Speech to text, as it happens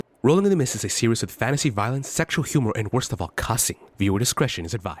Rolling in the Mist is a series with fantasy violence, sexual humor, and worst of all, cussing. Viewer discretion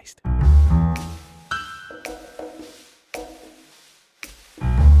is advised.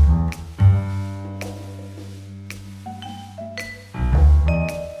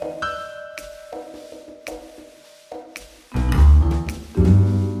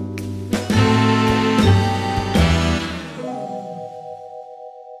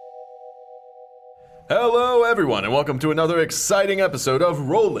 Hello, everyone, and welcome to another exciting episode of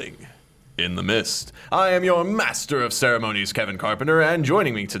Rolling in the Mist. I am your master of ceremonies, Kevin Carpenter, and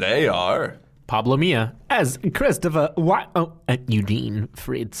joining me today are... Pablo Mia as Christopher Eugene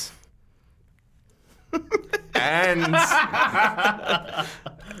Fritz. And...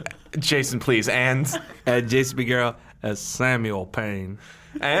 Jason, please, and... Jason Figueroa as Samuel Payne.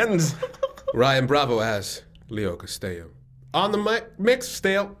 And... Ryan Bravo as Leo Castillo. On the mix,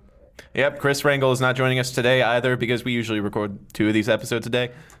 still. Yep, Chris Rangel is not joining us today either because we usually record 2 of these episodes a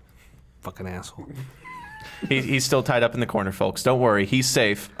day. Fucking asshole. He's still tied up in the corner, folks. Don't worry, he's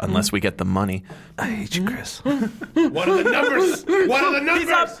safe unless we get the money. I hate you, Chris. What are the numbers? What are the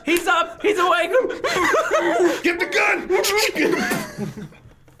numbers? He's up! He's awake! Get the gun!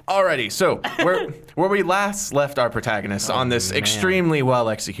 Alrighty, so where we last left our protagonists on this extremely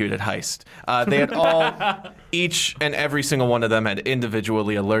well-executed heist, they had all, each and every single one of them had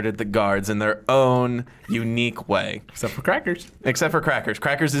individually alerted the guards in their own unique way. Except for Crackers. Except for Crackers.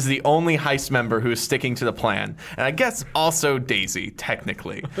 Crackers is the only heist member who is sticking to the plan. And I guess also Daisy,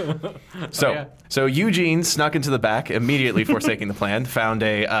 technically. So Eugene snuck into the back, immediately forsaking the plan, found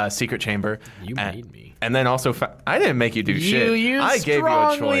a secret chamber. You made me. And then also, I didn't make you do shit. I gave you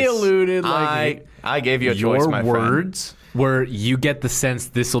a choice. Alluded, I gave you a choice, my friend. Your words where you get the sense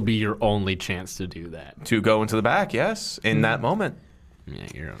this will be your only chance to do that. To go into the back, yes, in that moment.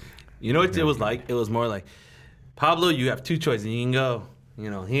 Yeah, You know what it was like? It was more like, Pablo, you have 2 choices. You can go,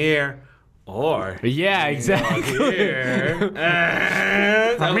 here, or... Yeah, exactly. Here.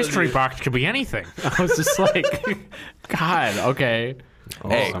 A mystery box could be anything. I was just like, God, okay.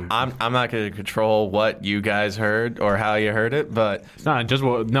 Hey, I'm not going to control what you guys heard or how you heard it, but... It's not just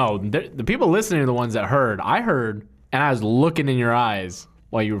what... No, the people listening are the ones that heard. I heard, and I was looking in your eyes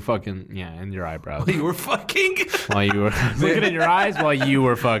while you were fucking... Yeah, in your eyebrows. You were fucking? While you were... looking in your eyes while you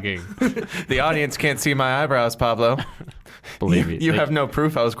were fucking. The audience can't see my eyebrows, Pablo. Believe me. You have no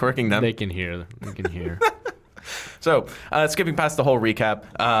proof I was quirking them. They can hear. They can hear. So, skipping past the whole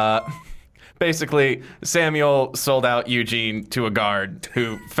recap... Basically, Samuel sold out Eugene to a guard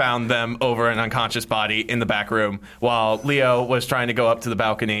who found them over an unconscious body in the back room while Leo was trying to go up to the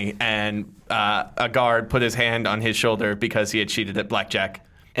balcony and a guard put his hand on his shoulder because he had cheated at blackjack.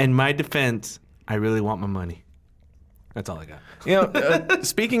 In my defense, I really want my money. That's all I got.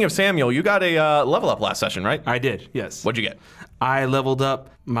 Speaking of Samuel, you got a level up last session, right? I did, yes. What'd you get? I leveled up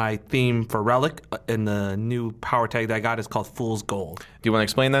my theme for Relic, and the new power tag that I got is called Fool's Gold. Do you want to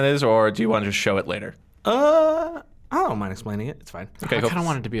explain that is, or do you want to just show it later? I don't mind explaining it. It's fine. Okay, I kind of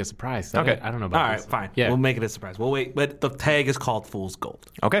want it to be a surprise. Okay. I don't know about All this. right, fine. Yeah. We'll make it a surprise. We'll wait, but the tag is called Fool's Gold.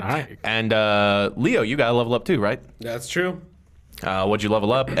 Okay. All right. And Leo, you got a level up too, right? That's true. What'd you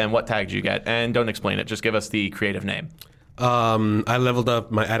level up, and what tag did you get? And don't explain it. Just give us the creative name. I leveled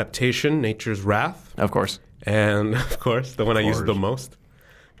up my adaptation, Nature's Wrath. Of course. And, of course, the one I use the most.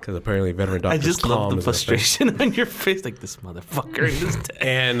 Because apparently veteran I doctor just love the frustration on your face, like this motherfucker in this tag.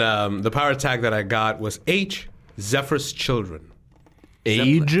 And the power tag that I got was H, Zephyr's Children.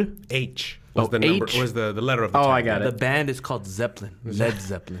 Age? H was the number. H? Was the letter of the tag. I got The it. band is called Zeppelin. Led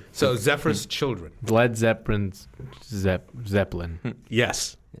Zeppelin. So Zephyr's Children. Led Zeppelin's Zeppelin.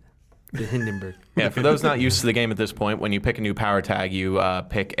 Yes. The Hindenburg. Yeah, for those not used to the game at this point, when you pick a new power tag, you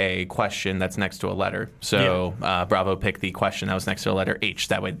pick a question that's next to a letter. So Bravo picked the question that was next to a letter H.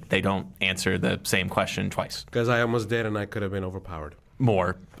 That way they don't answer the same question twice. Because I almost did and I could have been overpowered.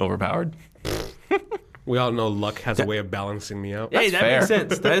 More overpowered. We all know luck has a way of balancing me out. Hey, that fair. makes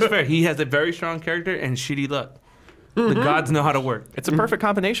sense. That is fair. He has a very strong character and shitty luck. The gods know how to work. It's a perfect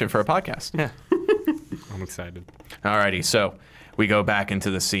combination for a podcast. Yeah. I'm excited. Alrighty, so we go back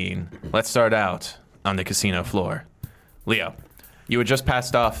into the scene. Let's start out on the casino floor. Leo, you had just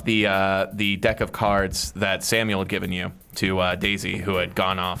passed off the deck of cards that Samuel had given you to Daisy, who had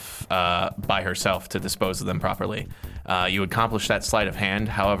gone off by herself to dispose of them properly. You accomplished that sleight of hand.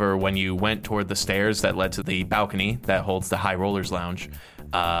 However, when you went toward the stairs that led to the balcony that holds the High Rollers Lounge,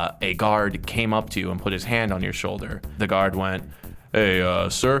 a guard came up to you and put his hand on your shoulder. The guard went, "Hey,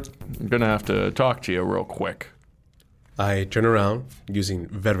 sir, I'm going to have to talk to you real quick." I turn around using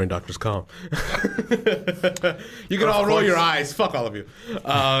veteran doctor's calm. You can all roll your eyes. Fuck all of you.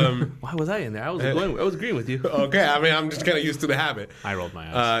 Why was I in there? I was agreeing with you. Okay, I mean, I'm just kind of used to the habit. I rolled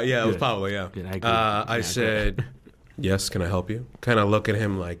my eyes. Yeah, it was Pablo, yeah. Good, I agree. I said, yes, can I help you? Kind of look at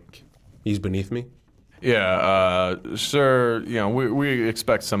him like he's beneath me. Yeah, sir, you know, we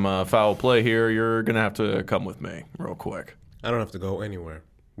expect some foul play here. You're going to have to come with me real quick. I don't have to go anywhere.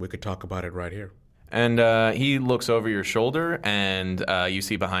 We could talk about it right here. And he looks over your shoulder, and you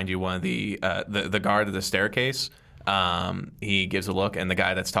see behind you one of the guard of the staircase. He gives a look, and the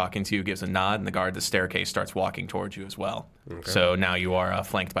guy that's talking to you gives a nod, and the guard of the staircase starts walking towards you as well. Okay. So now you are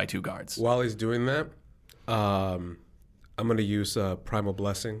flanked by 2 guards. While he's doing that, I'm going to use Primal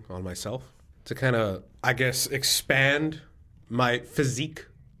Blessing on myself to kind of, I guess, expand my physique,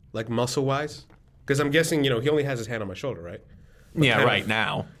 like muscle-wise. Because I'm guessing, he only has his hand on my shoulder, right? Yeah, right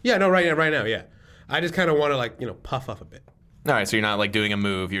now. Yeah, no, right now, yeah. I just kind of want to, puff up a bit. All right, so you're not, doing a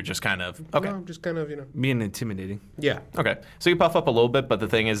move. You're just kind of, okay. No, I'm just kind of, Being intimidating. Yeah. Okay, so you puff up a little bit, but the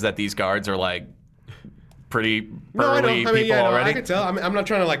thing is that these guards are, pretty burly people already. I can tell. I'm not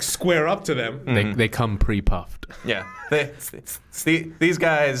trying to, square up to them. They come pre-puffed. Yeah. These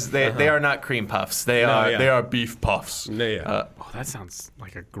guys, they are not cream puffs. They are beef puffs. Yeah. That sounds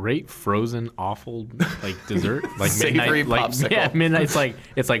like a great frozen awful dessert. Like Savory midnight, popsicle. Yeah, midnight.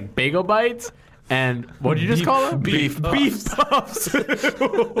 It's like bagel bites. And what did you just call them? Beef puffs.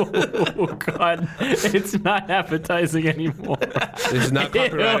 Oh, God. It's not appetizing anymore. This is not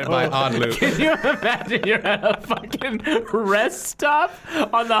copyrighted by Odd Loop. Can you imagine you're at a fucking rest stop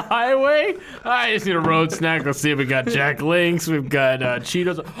on the highway? I just need a road snack. Let's see if we got Jack Links. We've got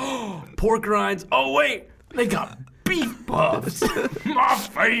Cheetos. Pork rinds. Oh, wait. They got beef puffs. My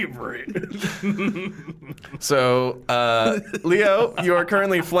favorite. So, Leo, you are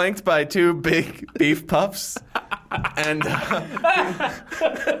currently flanked by 2 big beef puffs, and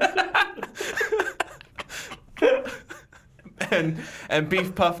and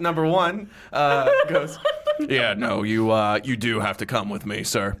beef puff number 1 goes, yeah, no, you do have to come with me,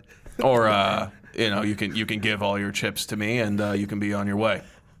 sir, or you can give all your chips to me, and you can be on your way.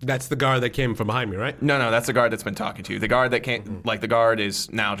 That's the guard that came from behind me, right? No, that's the guard that's been talking to you. The guard that came, the guard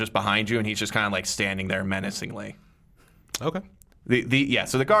is now just behind you, and he's just kind of standing there menacingly. Okay.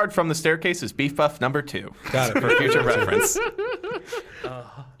 So the guard from the staircase is Beef Puff number 2. Got it. For future reference.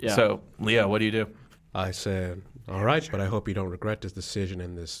 Yeah. So, Leo, what do you do? I said, all right, but I hope you don't regret this decision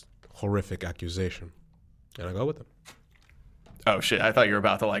and this horrific accusation. And I go with him. Oh shit! I thought you were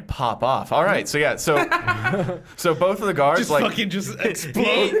about to pop off. All right, so yeah, so both of the guards just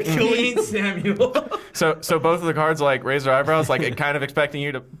explode, killing Samuel. So both of the guards raise their eyebrows, kind of expecting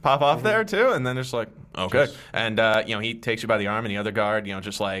you to pop off there too, and then just okay, and he takes you by the arm, and the other guard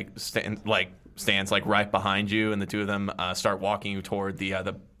just stands right behind you, and the 2 of them start walking you toward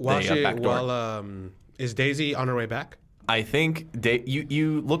the back door. Is Daisy on her way back? I think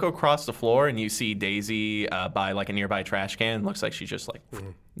you look across the floor and you see Daisy by a nearby trash can. Looks like she's just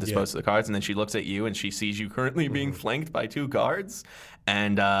disposed of the cards, and then she looks at you and she sees you currently being flanked by 2 guards,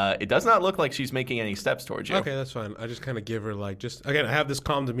 and it does not look like she's making any steps towards you. Okay, that's fine. I just kind of give her again, I have this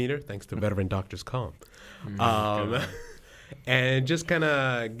calm demeanor thanks to veteran doctor's calm, and just kind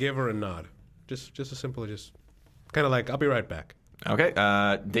of give her a nod, just a simple, just kind of I'll be right back. Okay,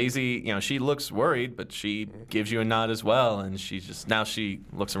 Daisy, she looks worried, but she gives you a nod as well, and she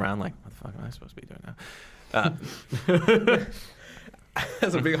looks around what the fuck am I supposed to be doing now?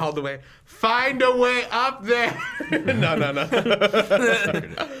 That's a big hallway. Find a way up there. No.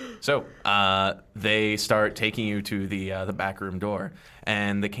 So they start taking you to the back room door,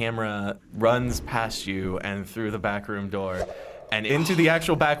 and the camera runs past you and through the back room door, and into the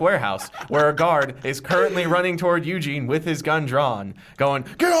actual back warehouse, where a guard is currently running toward Eugene with his gun drawn, going,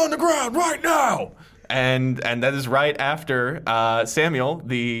 "Get on the ground right now!" And that is right after Samuel,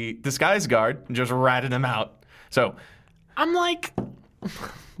 the disguise guard, just ratted him out. So I'm like,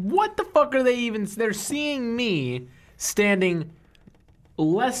 what the fuck are they even? They're seeing me standing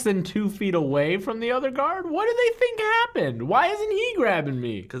less than 2 feet away from the other guard. What do they think happened? Why isn't he grabbing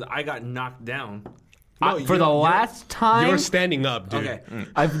me? Because I got knocked down. No, for the last time, you're standing up, dude. Okay.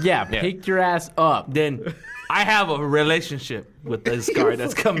 I've picked your ass up. Then I have a relationship with this guard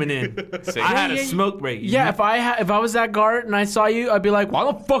that's coming in. I had a smoke break. Yeah, if I was that guard and I saw you, I'd be like,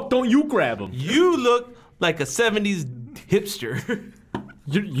 why the fuck don't you grab him? You look like a 70s hipster.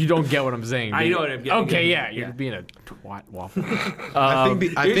 You don't get what I'm saying. I know what I'm getting. Okay, yeah, you're being a twat waffle. I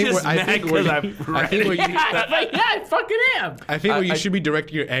think I fucking am. I think where you should be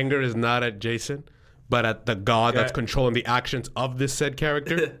directing your anger is not at Jason, but at the god that's controlling the actions of this said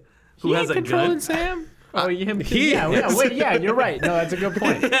character. Who has a controlling gun? Sam? Oh, him. he Yeah, is. wait, yeah, you're right. No, that's a good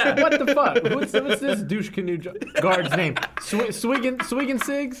point. What the fuck? What's this douche canoe guard's name? Swig and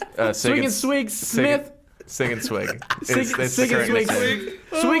Sigs? Swig and Swig Smith? Sing and Swig. Sig and Swig.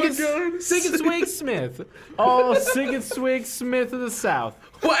 Sig and Swig Smith. Oh, Sig and Swig Smith of the South.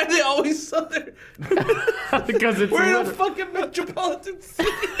 Why are they always Southern? Because it's We're in a liter- fucking metropolitan city.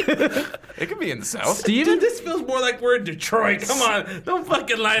 It could be in the South. Steven? Dude, this feels more like we're in Detroit. Come on, don't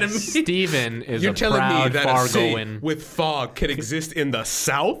fucking lie to me. Steven is You're a telling me proud that a city Fargoan. with fog can exist in the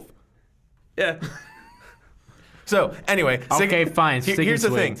South? Yeah. So, anyway. Okay, fine. Sig and Here's the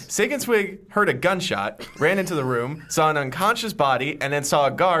thing. Swigs. Sig and Swig heard a gunshot, ran into the room, saw an unconscious body, and then saw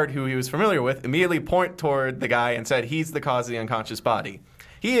a guard who he was familiar with immediately point toward the guy and said he's the cause of the unconscious body.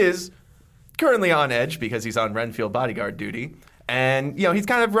 He is currently on edge because he's on Renfield bodyguard duty. And, he's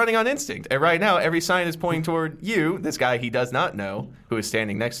kind of running on instinct. And right now, every sign is pointing toward you, this guy he does not know, who is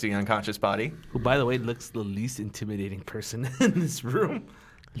standing next to the unconscious body. Who, by the way, looks the least intimidating person in this room.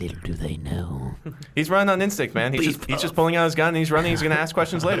 Little do they know. He's running on instinct, man. He's just pulling out his gun and he's running. He's going to ask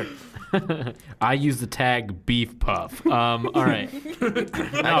questions later. I use the tag beef puff. All right.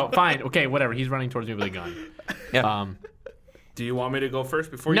 No, fine. Okay, whatever. He's running towards me with a gun. Yeah. Do you want me to go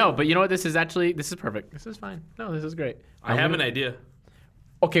first before you? No, but you know what? This is perfect. This is fine. No, this is great. I have an idea.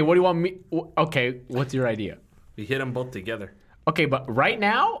 Okay, what do you want me? Okay, what's your idea? We hit them both together. Okay, but right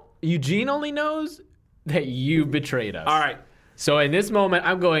now, Eugene only knows that you betrayed us. All right. So in this moment,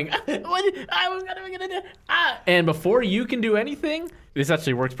 I'm going, what am I gonna do? And before you can do anything, this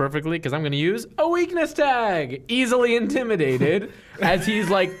actually works perfectly because I'm gonna use a weakness tag. Easily intimidated, as he's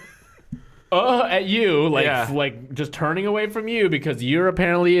like, at you, like just turning away from you because you're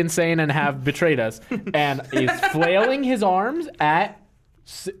apparently insane and have betrayed us, and is flailing his arms at.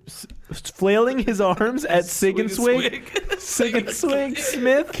 Flailing his arms at Sig and Swig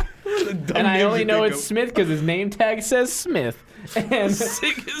Smith, and I only know it's Smith because his name tag says Smith.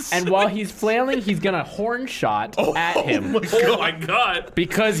 And while he's flailing, he's gonna horn shot at him. Oh my god!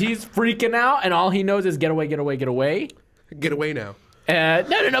 Because he's freaking out, and all he knows is get away, get away, get away. Get away now.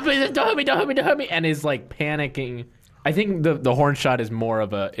 No, please don't hurt me, and is like panicking. I think the horn shot is more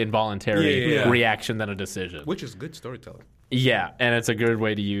of a involuntary Yeah. reaction than a decision. Which is good storytelling. Yeah, and it's a good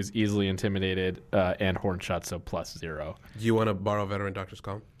way to use easily intimidated and horn shot, so +0. Do you want to borrow veteran doctor's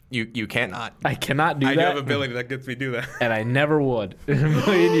calm? You cannot. I cannot do I do that, have ability that gets me do that. and I never would in a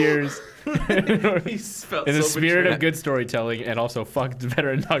million years. He felt In the so spirit betrayed. of good storytelling and also fuck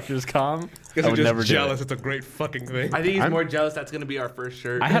veteran doctor's calm, I Because would I'm never just do jealous. it. It's a great fucking thing. I think he's more jealous. That's gonna be our first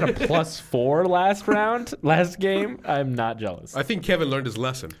shirt. I had a +4 last game. I'm not jealous. I think Kevin learned his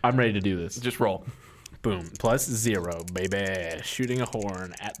lesson. I'm ready to do this. Just roll. Boom. +0, baby. Shooting a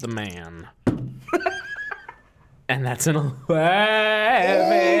horn at the man. And that's an 11. Oh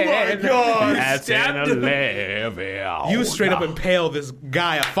my God. That's an 11. You straight up impale this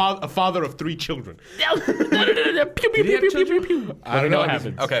guy, a father of 3 children. Pew, pew, pew, pew, pew, pew. I don't know what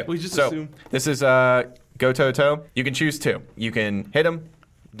happened. Okay. We just so assume. this is go toe to toe. You can choose 2. You can hit him,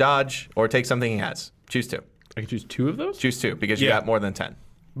 dodge, or take something he has. Choose 2. I can choose 2 of those? Choose 2 because you Yeah. got more than 10.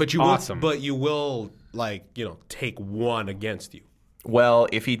 But you Awesome. will take 1 against you. Well,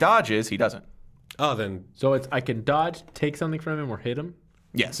 if he dodges, he doesn't. Oh, then So it's I can dodge, take something from him, or hit him?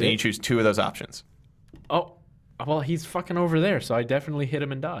 Yes, and you choose 2 of those options. Oh, well, he's fucking over there, so I definitely hit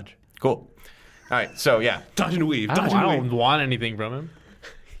him and dodge. Cool. All right. So yeah. dodge and weave. I Dodge and don't weave. want anything from him.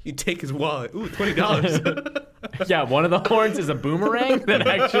 You take his wallet. Ooh, $20. Yeah, one of the horns is a boomerang that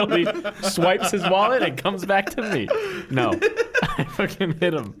actually swipes his wallet and comes back to me. No, I fucking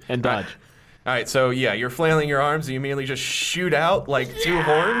hit him and dodge. All right. So yeah, you're flailing your arms and you immediately just shoot out like 2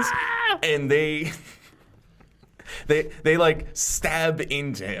 horns, and they like stab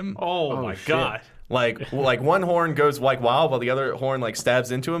into him. Oh my shit. god! Like one horn goes like wild while the other horn like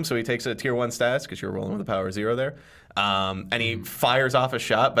stabs into him, so he takes a tier 1 status because you're rolling with a power 0 there. And he fires off a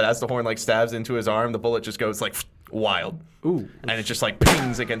shot, but as the horn like stabs into his arm, the bullet just goes like wild. Ooh. And it just like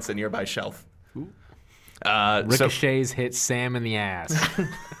pings against a nearby shelf. So, Ricochets hit Sam in the ass.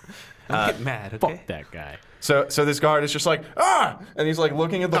 Don't get mad, okay? Fuck that guy. so this guard is just like, and he's like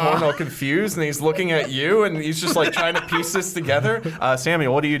looking at the horn all confused, and he's looking at you, and he's just like trying to piece this together.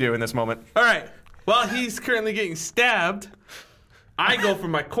 Samuel, what do you do in this moment? All right. While he's currently getting stabbed, I go for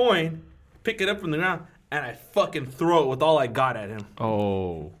my coin, pick it up from the ground, and I fucking throw it with all I got at him.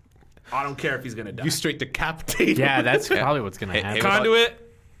 Oh. I don't care if he's gonna die. You straight decapitate. Yeah, that's probably what's going to Hey, happen. hey,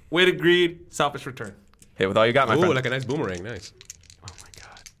 Conduit, weight of greed, selfish return. Hit with all you got, my Ooh, friend. like a nice boomerang. Nice. Oh,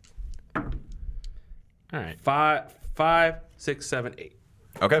 my God. All right. 5, 6, 7, 8.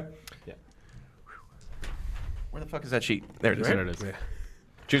 Okay. Yeah. Where the fuck is that sheet? There it is. There it is. Yeah.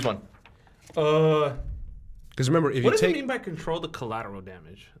 Choose one. Because remember, if What you does take it mean by control the collateral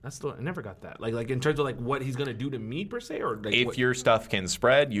damage? I never got that. Like in terms of like what he's gonna do to me per se, or like If your stuff can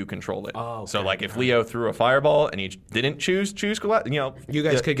spread, you control it. Oh, So okay. like if Leo threw a fireball and he didn't choose You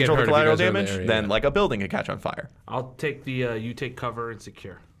guys could get control the hurt if you collateral guys are in the damage, area, then yeah. like a building could catch on fire. I'll take the you take cover and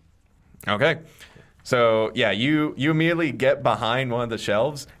secure. Okay. So yeah, you immediately get behind one of the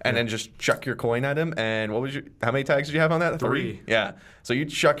shelves and then just chuck your coin at him. And how many tags did you have on that? 3. Yeah. So you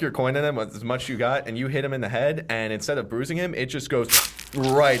chuck your coin at him with as much you got, and you hit him in the head. And instead of bruising him, it just goes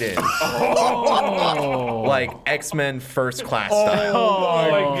right in, like X-Men First Class style.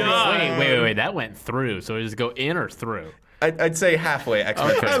 Oh my god! Wait. That went through. So it just go in or through? I'd say halfway X-Men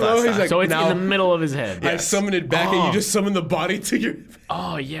First I Class love he's style. like, So it's now in the middle of his head. I summon it back, and you just summon the body to your.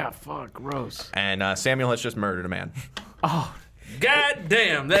 Oh yeah, fuck, gross. And Samuel has just murdered a man. Oh, God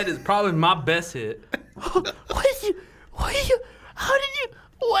damn, that is probably my best hit. how did you?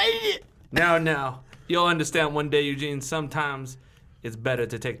 Now, you'll understand one day, Eugene. Sometimes it's better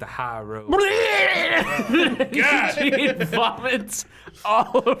to take the high road. Eugene vomits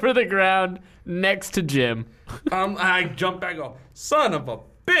all over the ground next to Jim. I jump back and go, son of a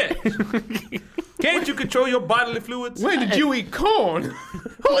bitch! Can't you control your bodily fluids? When did you eat corn?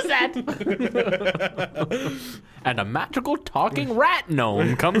 Who's that? And a magical talking rat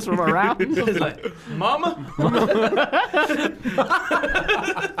gnome comes from around. Like, Mama?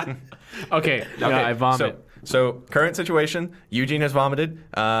 Okay, I vomit. So current situation, Eugene has vomited.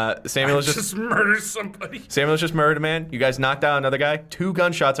 Samuel has Just murdered somebody. Samuel's just murdered a man. You guys knocked out another guy. 2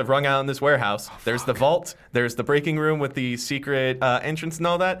 gunshots have rung out in this warehouse. There's the vault. There's the breaking room with the secret entrance and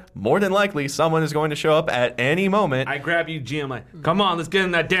all that. More than likely, someone is going to show up at any moment. I grab Eugene, I'm like, come on, let's get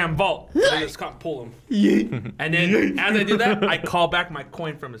in that damn vault. And I just can't pull him. And then as I do that, I call back my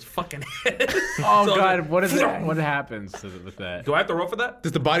coin from his fucking head. Oh So God, what is that? What happens with that? do I have to roll for that?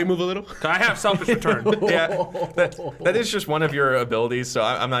 Does the body move a little? 'Cause I have selfish return. Yeah, that is just one of your abilities, so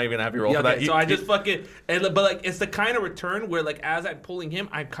I'm not even going to have you roll Yeah, for that. okay, so I just fucking, but like it's the kind of return where like as I'm pulling him,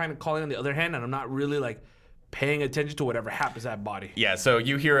 I'm kind of calling on the other hand, and I'm not really like paying attention to whatever happens to that body. Yeah, so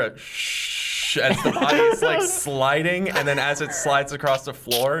you hear a shh as the body is like sliding, and then as it slides across the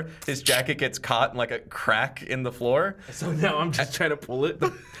floor, his jacket gets caught in like a crack in the floor. So now I'm just trying to pull it.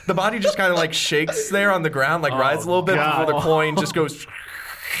 The body just kind of like shakes there on the ground, like rides a little bit God. before the coin just goes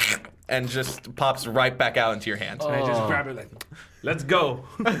and just pops right back out into your hand. And I just grab it like, let's go.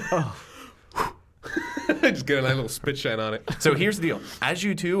 Just get a nice little spit shine on it. So here's the deal. As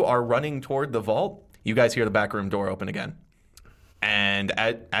you two are running toward the vault, you guys hear the back room door open again. And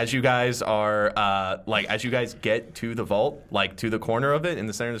as you guys are, as you guys get to the vault, like to the corner of it in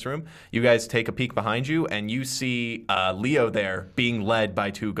the center of this room, you guys take a peek behind you and you see Leo there being led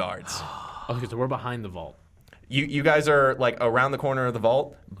by 2 guards. Okay, so we're behind the vault. You guys are like around the corner of the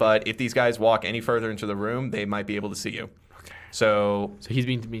vault, but if these guys walk any further into the room, they might be able to see you. Okay. So So he's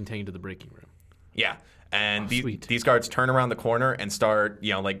being taken to the breaking room. yeah. And sweet. these guards turn around the corner and start,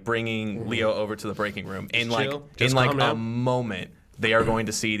 like bringing Leo over to the breaking room. In Just like chill. in Just like calm a down. moment, they are going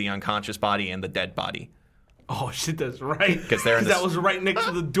to see the unconscious body and the dead body. Oh shit, that's right. 'Cause they're in that this- was right next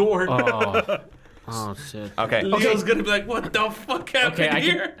to the door. Oh shit. Okay. Leo's gonna be like, what the fuck happened Okay,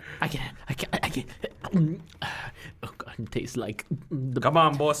 here? I can. Oh God, it tastes like the Come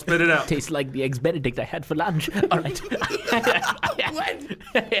on, boy, spit it out. tastes like the eggs Benedict I had for lunch. All right.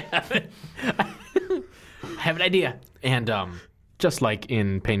 I have an idea. And just like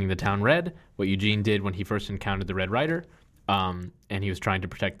in painting the town red, what Eugene did when he first encountered the Red Rider, and he was trying to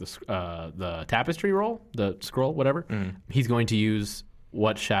protect the tapestry roll, the scroll, whatever. He's going to use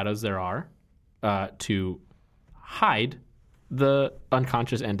what shadows there are to hide the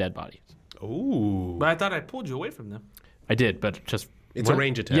unconscious and dead bodies. Ooh. But I thought I pulled you away from them. I did, but just It's a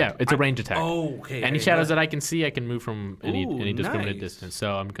range attack. Yeah, it's a range attack. Oh, okay. Any shadows that I can see, I can move from any Ooh, discriminate nice. distance.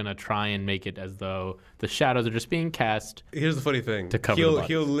 So I'm gonna try and make it as though the shadows are just being cast. Here's the funny thing. To cover the bodies.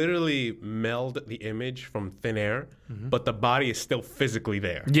 He'll literally meld the image from thin air, but the body is still physically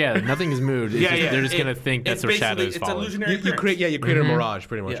there. Yeah, nothing has moved. It's just, they're just gonna think that's their shadows It's falling. illusionary. You create a mirage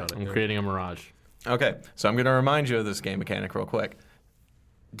pretty much Yeah. on it. I'm creating a mirage. Okay. So I'm going to remind you of this game mechanic real quick.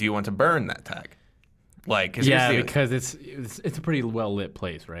 Do you want to burn that tag? Like, 'cause Yeah, here's the- because it's a pretty well lit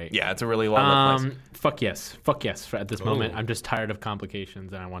place, right? yeah, it's a really well lit place. Fuck yes. At this moment, I'm just tired of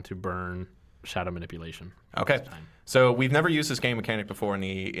complications and I want to burn shadow manipulation. Okay. So we've never used this game mechanic before in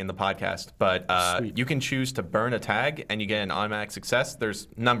the podcast, but you can choose to burn a tag and you get an automatic success. There's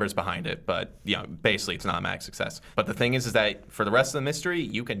numbers behind it, but basically it's an automatic success. But the thing is that for the rest of the mystery,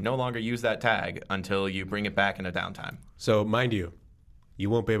 you can no longer use that tag until you bring it back in a downtime. So, mind you, you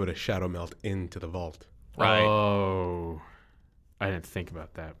won't be able to shadow melt into the vault. Right. Oh, I didn't think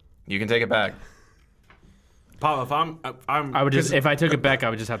about that. You can take it back. Paul, if I'm I would just, if I took it back, I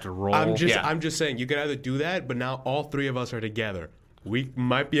would just have to roll. I'm Yeah. just saying you could either do that, but now all three of us are together. We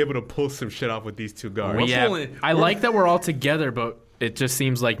might be able to pull some shit off with these two guards. Yeah, only- I like that we're all together, but it just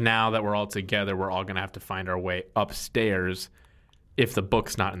seems like now that we're all together, we're all gonna have to find our way upstairs if the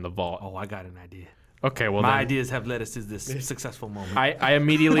book's not in the vault. Oh, I got an idea. Okay, well My then, ideas have led us to this successful moment. I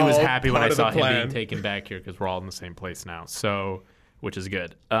immediately was All happy when I part of the saw him plan. being taken back here because we're all in the same place now. So, which is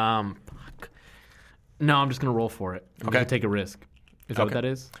good. Fuck. No, I'm just gonna roll for it. I'm Okay. gonna take a risk. Is that what that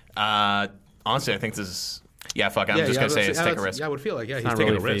is? Honestly, I think this is. Yeah, fuck. I'm Yeah, just yeah, gonna say that's- it's yeah, take a that's- risk. Yeah, I would feel like he's Not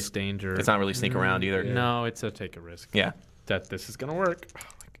taking really a face risk. danger. It's not really sneak around either. No, it's a take a risk. Yeah. That this is gonna work.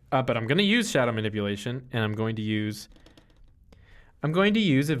 But I'm gonna use shadow manipulation, and I'm going to use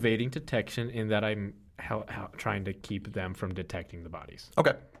evading detection in that I'm trying to keep them from detecting the bodies.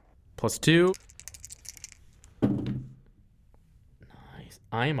 Okay. +2. Nice.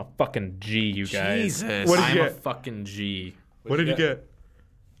 I am a fucking G, you guys. Jesus. What did I'm you a get? fucking G. What did you get?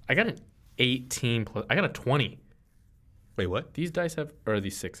 I got an 18 plus. I got a 20. Wait, what? These dice have, or are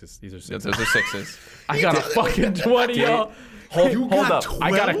these sixes? These are sixes. Those are sixes. I got a fucking 20, y'all. Hold up.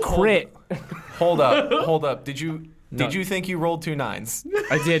 I got a crit. Hold up. Did you think you rolled 2 9s?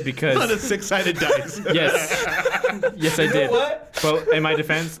 I did On a because 6-sided dice. yes, yes I did. Well, in my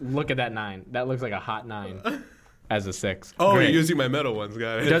defense, look at that 9. That looks like a hot 9 as a 6. Oh, Great. you're using my metal ones,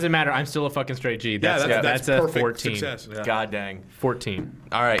 guys. It doesn't matter. I'm still a fucking straight G. That's, that's a perfect 14. success. God dang. 14.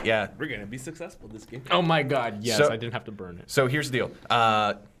 All right, yeah. We're gonna be successful this game. Oh my God! Yes, So- I didn't have to burn it. So here's the deal.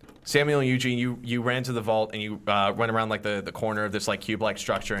 Samuel and Eugene, you ran to the vault and you went around like the corner of this like cube-like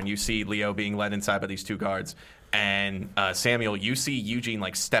structure, and you see Leo being led inside by these two guards. And Samuel, you see Eugene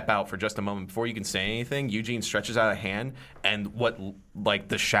like step out for just a moment before you can say anything. Eugene stretches out a hand, and what like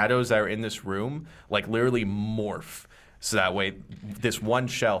the shadows that are in this room like literally morph. So that way, this one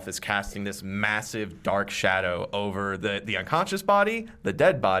shelf is casting this massive dark shadow over the unconscious body, the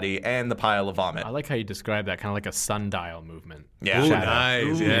dead body, and the pile of vomit. I like how you describe that, kind of like a sundial movement. Yeah. Ooh, Shadow.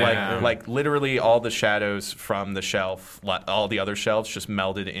 nice. Yeah. Like literally all the shadows from the shelf, all the other shelves just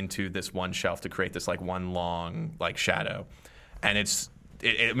melded into this one shelf to create this like one long like shadow. And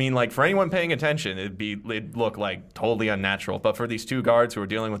I mean, like for anyone paying attention, it'd look like totally unnatural. But for these two guards who are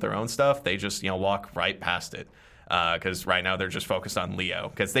dealing with their own stuff, they just walk right past it. Because right now they're just focused on Leo.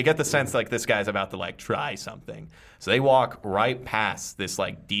 Because they get the sense like this guy's about to like try something. So they walk right past this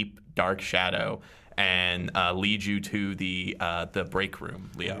like deep dark shadow and lead you to the break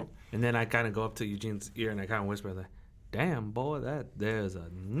room, Leo. And then I kind of go up to Eugene's ear and I kind of whisper like, "Damn boy, there's a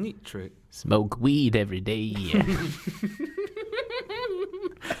neat trick." Smoke weed every day.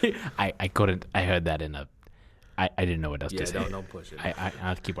 I couldn't. I heard that in a. I didn't know what else Yeah, to say. don't push it.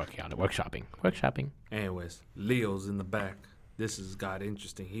 I'll keep working on it. Workshopping. Anyways, Leo's in the back. This has got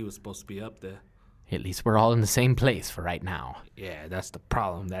interesting. He was supposed to be up there. At least we're all in the same place for right now. Yeah, that's the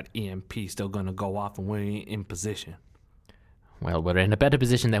problem. That EMP still gonna go off and we ain't in position. Well, we're in a better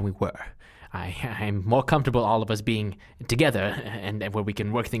position than we were. I'm more comfortable all of us being together and where we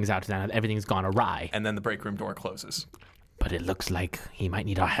can work things out now that everything's gone awry. And then the break room door closes. But it looks like he might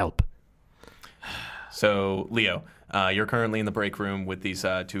need our help. So, Leo, you're currently in the break room with these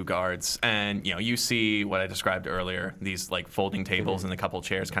two guards, and you see what I described earlier: these like folding tables and a couple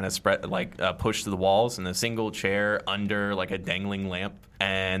chairs, kind of spread like pushed to the walls, and a single chair under like a dangling lamp.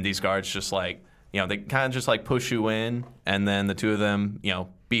 And these guards just like they kind of just like push you in, and then the two of them,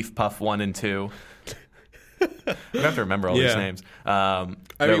 Beef Puff 1 and 2. We have to remember all these Yeah. names. I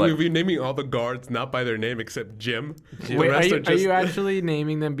They're mean, like- we're naming all the guards not by their name except Jim. The Wait, rest are you actually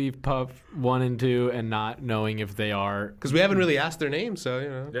naming them Beef Puff 1 and 2 and not knowing if they are? Because we haven't really asked their names, so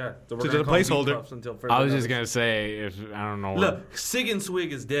Yeah, so we're gonna call 'em placeholder. beef puffs until further I was just notice. gonna say, if I don't know. Look, Sig and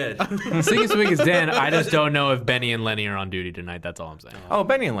Swig is dead. Sing and Swing is dead. I just don't know if Benny and Lenny are on duty tonight. That's all I'm saying. Oh,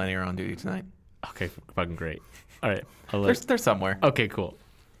 Benny and Lenny are on duty tonight. Okay, fucking great. All right. They're somewhere. Okay, cool.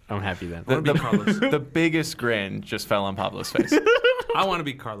 I'm happy then. The, be Carlos. the biggest grin just fell on Pablo's face. I want to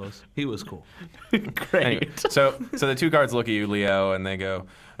be Carlos. He was cool. Great. Anyway, so the two guards look at you, Leo, and they go,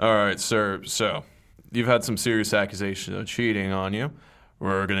 "All right, sir. So you've had some serious accusations of cheating on you.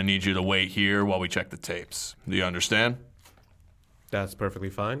 We're gonna need you to wait here while we check the tapes. Do you understand?" that's perfectly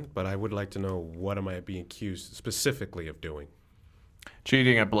fine. But I would like to know what am I being accused specifically of doing?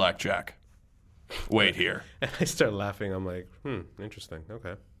 Cheating at blackjack. Wait here. And I start laughing. I'm like, interesting.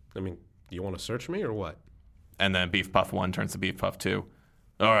 Okay. I mean, you want to search me or what? And then Beef Puff 1 turns to Beef Puff 2.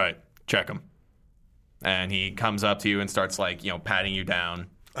 All right, check him. And he comes up to you and starts like patting you down.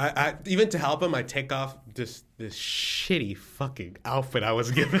 I even to help him, I take off this this shitty fucking outfit I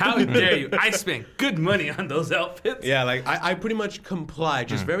was given. How dare you? I spent good money on those outfits. Yeah, like I pretty much complied,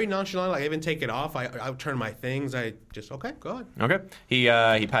 just very nonchalant. Like I even take it off. I turn my things. I just okay, go ahead. Okay.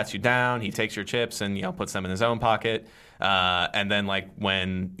 He pats you down. He takes your chips and puts them in his own pocket. And then like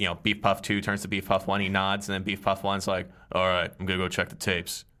when Beef Puff 2 turns to Beef Puff 1, he nods, and then Beef Puff 1's like, all right, I'm gonna go check the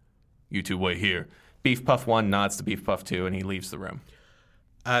tapes. You two wait here. Beef Puff 1 nods to Beef Puff 2, and he leaves the room.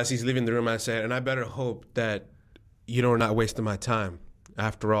 As he's leaving the room, I said, and I better hope that you are not wasting my time.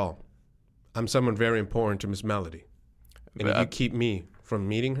 After all, I'm someone very important to Miss Melody. And if you keep me from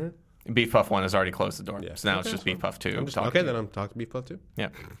meeting her... Beef Puff 1 has already closed the door. Yeah. So now Okay, it's just Beef Puff 2. Okay, then I'm talking to Beef Puff 2. Yeah.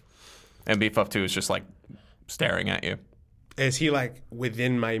 And Beef Puff 2 is just like staring at you. Is he like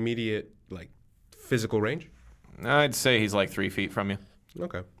within my immediate like physical range? I'd say he's like 3 feet from you.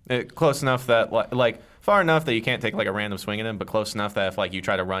 Okay. Close enough that like far enough that you can't take like a random swing at him, but close enough that if like you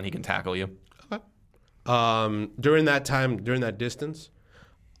try to run, he can tackle you. Okay. During that distance,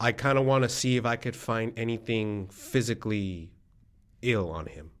 I kind of want to see if I could find anything physically ill on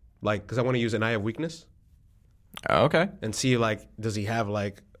him. Like, because I want to use an eye of weakness Okay. and see, like, does he have,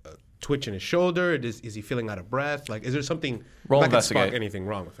 like, a twitch in his shoulder? Is he feeling out of breath? Like, is there something Roll that could investigate. spark anything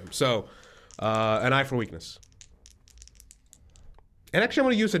wrong with him? So, an eye for weakness. And actually, I'm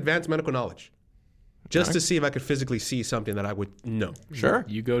going to use advanced medical knowledge just to see if I could physically see something that I would know. Sure.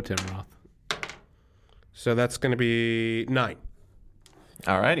 You go, Tim Roth. So that's going to be 9.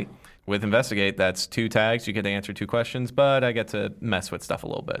 Alrighty. With investigate, that's 2 tags. You get to answer 2 questions, but I get to mess with stuff a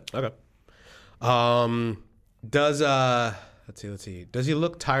little bit. Okay. Let's see. Does he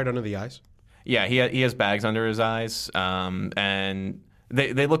look tired under the eyes? Yeah, he has bags under his eyes, and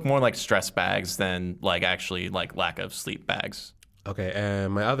they look more like stress bags than like actually like lack of sleep bags. Okay,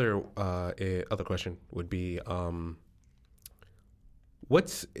 and my other question would be,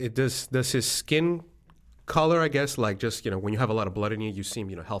 does his skin color, I guess, like just when you have a lot of blood in you, you seem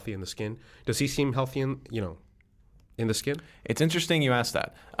healthy in the skin. Does he seem healthy in the skin? It's interesting you asked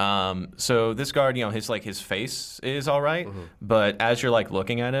that. So this guard, his face is all right, but as you're like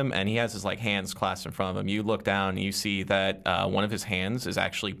looking at him and he has his like hands clasped in front of him, you look down and you see that one of his hands is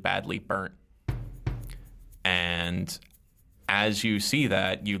actually badly burnt. And as you see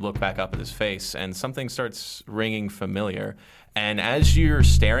that, you look back up at his face and something starts ringing familiar. And as you're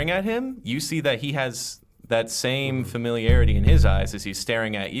staring at him, you see that he has that same familiarity in his eyes as he's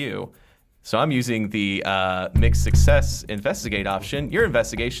staring at you. So I'm using the mixed success investigate option. Your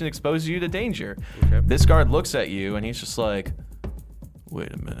investigation exposes you to danger. Okay. This guard looks at you and he's just like,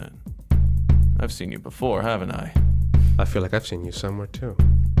 wait a minute. I've seen you before, haven't I? I feel like I've seen you somewhere too.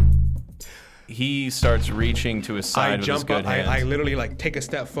 He starts reaching to his side I with his jump good up. hand. I literally like take a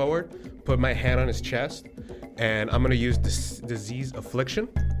step forward, put my hand on his chest, and I'm gonna use this disease affliction,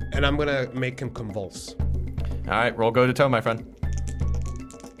 and I'm gonna make him convulse. All right, roll go to toe, my friend.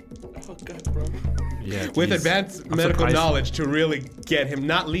 Oh god, bro. Yeah. With geez. advanced I'm medical surprised- knowledge to really get him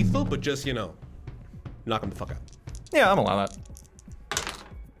not lethal, but just knock him the fuck out. Yeah, I'm allow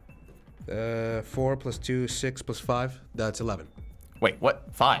that. 4 plus 2, 6 plus 5. That's 11. Wait, what?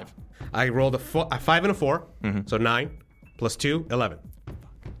 5? I rolled a 5 and a 4, so 9 plus 2, 11.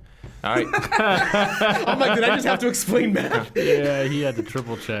 All right. I'm like, did I just have to explain math? Yeah, he had to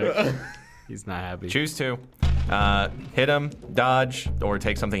triple check. He's not happy. Choose 2. Hit him, dodge, or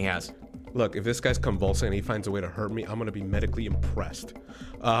take something he has. Look, if this guy's convulsing and he finds a way to hurt me, I'm gonna be medically impressed.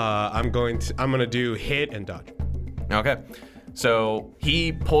 I'm gonna do hit and dodge. Okay. So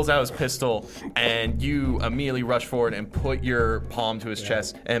he pulls out his pistol, and you immediately rush forward and put your palm to his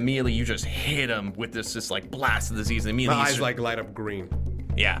chest, and immediately you just hit him with this like blast of disease. And My immediately eyes like light up green.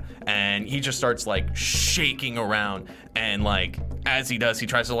 yeah, and he just starts like shaking around, and like as he does, he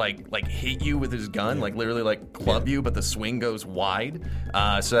tries to like hit you with his gun, like literally like club you, but the swing goes wide.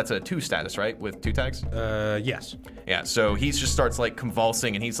 So that's a 2 status, right? With 2 tags. Yes. Yeah, so he just starts like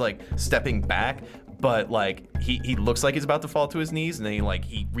convulsing and he's like stepping back, but like he looks like he's about to fall to his knees, and then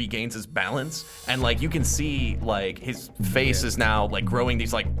he regains his balance, and like you can see like his face is now like growing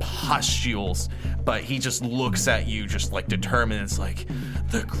these like pustules, but he just looks at you just like determined. It's like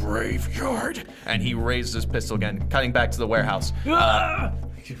the graveyard, and he raises his pistol again, cutting back to the warehouse.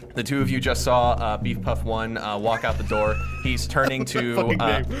 The 2 of you just saw Beef Puff 1 walk out the door. He's turning to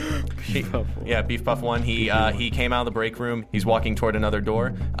Beef Puff 1. He came out of the break room. He's walking toward another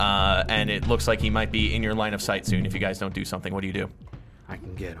door, and it looks like he might be in your line of sight soon. If you guys don't do something, what do you do? I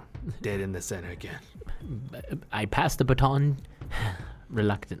can get him. Dead in the center again. I pass the baton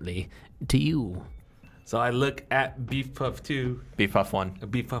reluctantly to you. So I look at Beef Puff 2, Beef Puff 1.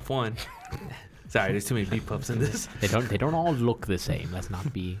 Beef Puff 1. Sorry, there's too many Beef Puffs in this. They don't all look the same. Let's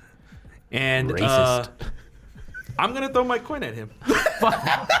not be And racist. I'm gonna throw my coin at him.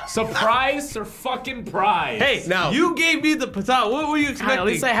 Surprise or fucking prize? Hey, Now- you gave me the patah. What were you God, expecting? at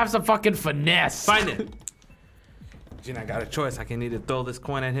least I have some fucking finesse. Find it. Gene, I got a choice. I can either throw this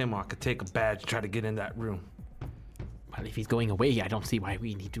coin at him or I could take a badge and try to get in that room. Well, if he's going away, I don't see why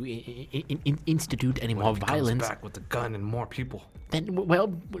we need to institute any more If he comes violence. back with a gun and more people. Then,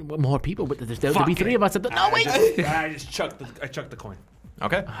 well, more people. But there'll Fuck be 3 it. of us. No, wait. I just chucked the coin.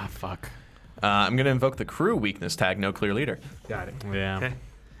 Okay. Ah, fuck. I'm going to invoke the crew weakness tag, no clear leader. Got it. Yeah. Okay.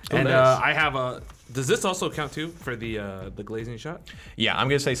 And nice. I have a. Does this also count too for the glazing shot? Yeah, I'm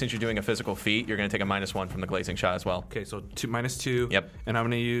going to say since you're doing a physical feat, you're going to take a -1 from the glazing shot as well. Okay, so -2. Yep. And I'm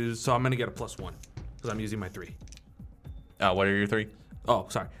gonna use. So I'm gonna get a +1 because I'm using my 3. What are your 3? Oh,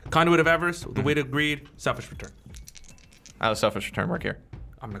 sorry. Conduit of avarice, the weight of greed, selfish return. How does selfish return work here?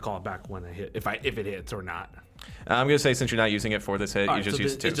 I'm gonna call it back when I hit, if it hits or not. I'm going to say since you're not using it for this hit, All you right, just so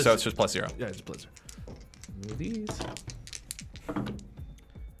use the- 2. it So just- it's just +0. Yeah, it's blizzard. Move these.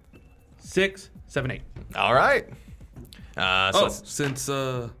 6, 7, 8. All right. So let's- Since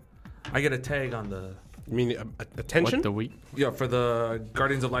I get a tag on the You mean attention? What the week? for the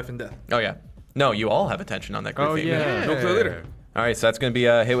Guardians of Life and Death. oh, yeah. No, you all have attention on that group theme. No clear leader. All right, so that's going to be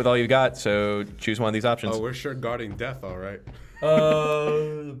a hit with all you got. So choose one of these options. Oh, we're sure guarding death, all right.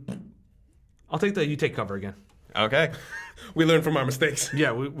 I'll take the you take cover again. Okay. We learn from our mistakes.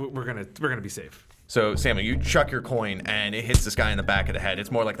 Yeah, we're gonna be safe. So, Samuel, you chuck your coin, and it hits this guy in the back of the head.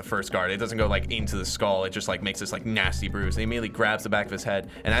 It's more like the first guard. It doesn't go, like, into the skull. It just, like, makes this, like, nasty bruise. And he immediately grabs the back of his head,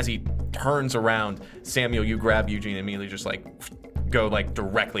 and as he turns around, Samuel, you grab Eugene and immediately just, like, go, like,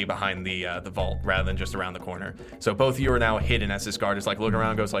 directly behind the vault rather than just around the corner. So both of you are now hidden as this guard is, like, looking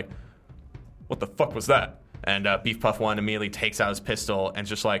around and goes, like, what the fuck was that? And Beef Puff 1 immediately takes out his pistol and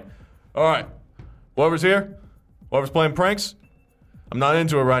just like, all right, whoever's here, whoever's playing pranks, I'm not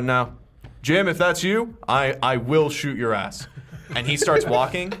into it right now. Jim, if that's you, I will shoot your ass. And he starts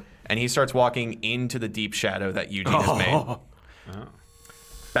walking, into the deep shadow that Eugene has made.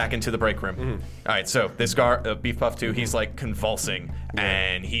 Back into the break room. All right, so this guard, Beef Puff 2, he's like convulsing,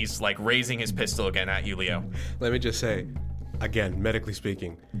 and he's like raising his pistol again at you, Leo. Let me just say, again, medically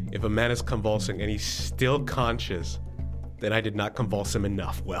speaking, if a man is convulsing and he's still conscious, then I did not convulse him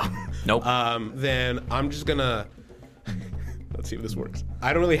enough. Well, Nope. Then I'm just gonna let's see if this works.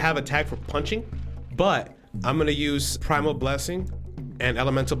 I don't really have a tag for punching, but I'm gonna use Primal Blessing and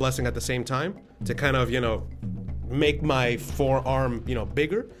Elemental Blessing at the same time to kind of, make my forearm,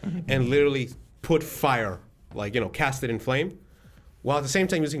 bigger and literally put fire, like, cast it in flame, while at the same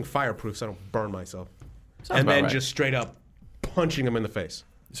time using fireproof so I don't burn myself. And about then right. just straight up punching him in the face.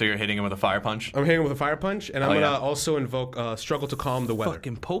 So you're hitting him with a fire punch? I'm hitting him with a fire punch, and I'm Oh, gonna yeah. also invoke Struggle to Calm the Weather.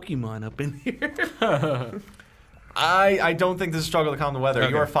 Fucking Pokemon up in here. I don't think this is struggle to calm the weather.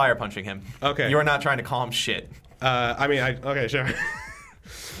 Okay. You are fire punching him. Okay. You are not trying to calm shit. Okay, sure.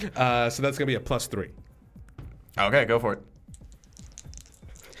 So that's gonna be a +3. Okay, go for it.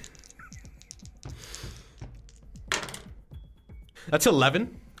 That's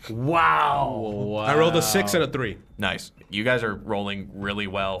 11. Wow. I rolled a 6 and a 3. Nice. You guys are rolling really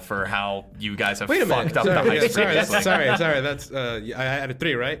well for how you guys have Wait a minute. fucked up the Sorry, heist sorry, previously. sorry. That's I had a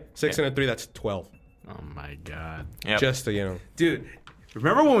 3, right? 6 and a 3. That's 12. Oh my god. Yep. Just to Dude,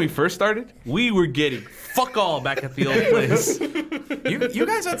 remember when we first started? We were getting fuck all back at the old place. you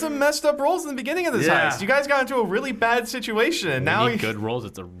guys had some messed up rolls in the beginning of this Yeah. heist. You guys got into a really bad situation, and now Need good rolls.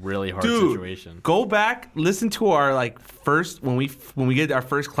 It's a really hard Dude, situation. go back, listen to our first when we get our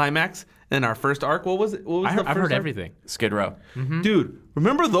first climax and our first arc. What was it? What was the I've first heard arc? everything. Skid Row. Dude,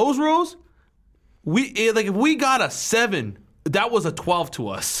 remember those rolls? If we got a 7, that was a 12 to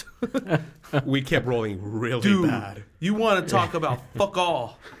us. we kept rolling really Dude, bad. you want to talk about fuck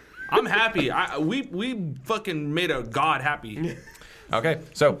all? I'm happy. We fucking made a god happy. Okay,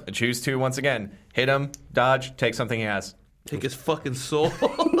 so choose 2 once again. Hit him, dodge, take something he has. Take his fucking soul.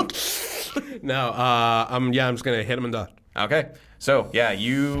 No, I'm just gonna hit him in the. Okay, so yeah,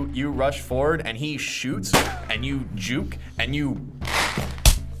 you rush forward and he shoots and you juke and you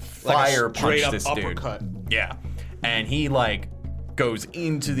fire punch straight up this dude. uppercut. Yeah, and he like goes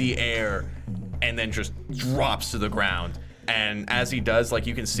into the air and then just drops to the ground. And as he does, like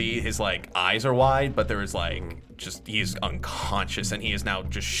you can see his like eyes are wide, but there is like just he's unconscious and he is now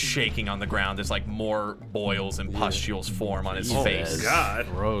just shaking on the ground. There's like more boils and pustules form on his face. God.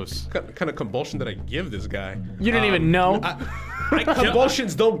 Gross. What kind of convulsion did I give this guy? You didn't even know.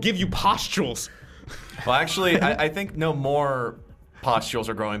 Convulsions don't give you pustules. Well, actually, I think no more pustules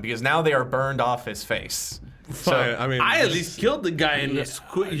are growing because now they are burned off his face. Fine. I mean, I at least killed the guy in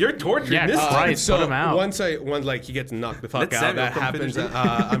the You're torturing Yeah, this Christ. guy. Right, put him out. once he gets knocked the fuck Let out, Samuel that come happens. finish it.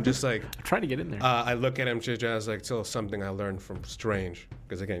 I'm just like, I'm trying to get in there. I look at him just as like, still something I learned from Strange,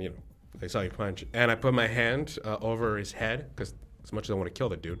 because again, I saw you punch, and I put my hand over his head because as much as I want to kill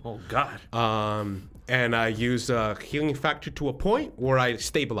the dude. Oh God. And I use healing factor to a point where I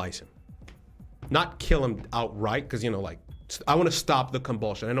stabilize him, not kill him outright, because I want to stop the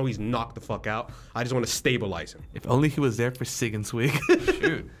convulsion. I know he's knocked the fuck out. I just want to stabilize him. If only he was there for Sig and Swig.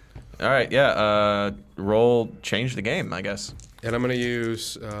 Shoot. All right, yeah. Roll change the game, I guess. And I'm gonna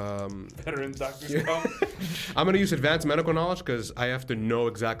use Veteran doctors come. I'm gonna use advanced medical knowledge because I have to know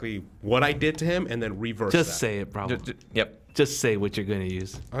exactly what I did to him and then reverse Just that. say it, bro. Yep. Just say what you're gonna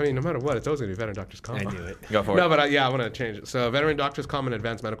use. I mean, no matter what, it's always gonna be veteran doctor's common. I knew it. Go for No, it. but I want to change it. So veteran doctor's common,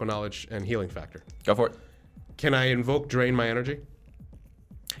 advanced medical knowledge, and healing factor. Go for it. Can I invoke drain my energy?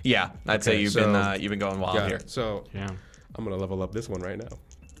 Yeah, I'd say Okay, you've been going wild Yeah. here. So yeah. I'm gonna level up this one right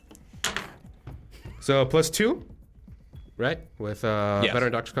now. So +2, right? With Yes.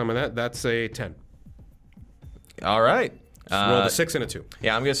 veteran doctor's common, that's a 10. All right. Roll the 6 and a 2.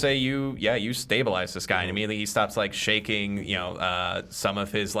 Yeah, I'm gonna say you stabilize this guy, and immediately he stops like shaking. Some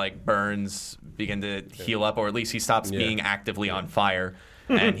of his like burns begin to heal up, or at least he stops being actively on fire.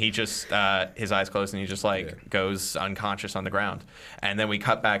 And he just his eyes closed, and he just goes unconscious on the ground. And then we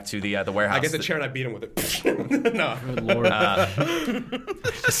cut back to the warehouse. I get the chair and I beat him with it. No. Good Lord.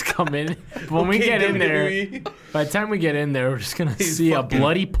 Just come in. When we get in there, by the time we get in there, we're just going to see a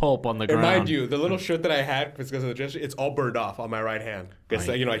bloody pulp on the ground. Mind you, the little shirt that I had because of the gesture, it's all burned off on my right hand. Because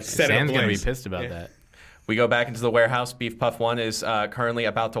I set it Sam's going to be ablaze. pissed about that. We go back into the warehouse. Beef Puff 1 is currently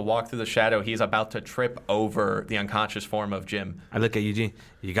about to walk through the shadow. He's about to trip over the unconscious form of Jim. I look at Eugene.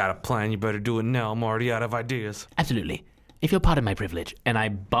 You got a plan. You better do it now. I'm already out of ideas. Absolutely. If you'll pardon my privilege. And I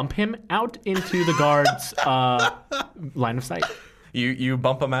bump him out into the guard's line of sight. You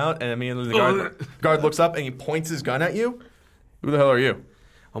bump him out, and immediately the guard looks up and he points his gun at you. Who the hell are you?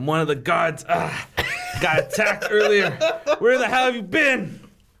 I'm one of the guards. Got attacked earlier. Where the hell have you been?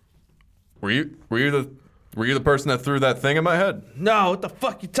 Were you the person that threw that thing at my head? No, what the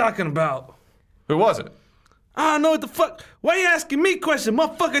fuck you talking about? Who was it? I don't know what the fuck. Why you asking me questions?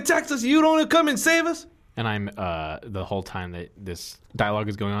 Motherfucker attacks us. You don't come and save us? And I'm, the whole time that this dialogue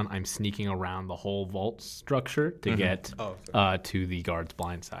is going on, I'm sneaking around the whole vault structure to get to the guard's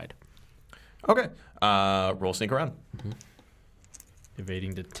blind side. Okay. Roll sneak around.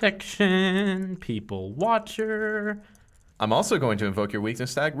 Evading detection, people watcher. I'm also going to invoke your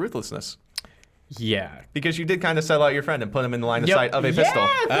weakness tag, ruthlessness. Yeah. Because you did kind of sell out your friend and put him in the line of sight of a pistol.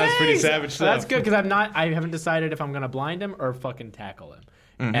 That's pretty savage stuff. That's good because I haven't decided if I'm going to blind him or fucking tackle him.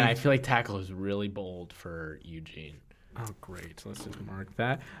 And I feel like tackle is really bold for Eugene. Oh, great. So let's just mark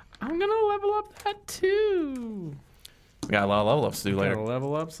that. I'm going to level up that too. We got a lot of level ups to do later. Gotta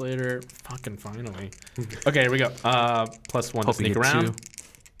level ups later. Fucking finally. Okay, here we go. +1 to sneak you get around.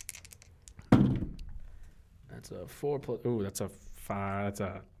 That's a 4 plus. Ooh, that's a 5.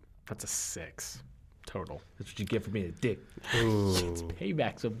 That's a 6 total. That's what you get for being a dick.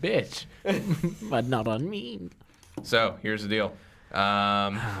 Payback's a bitch, but not on me. So here's the deal.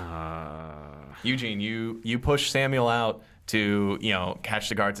 Eugene, you push Samuel out to catch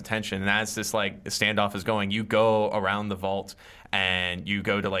the guard's attention, and as this standoff is going, you go around the vault and you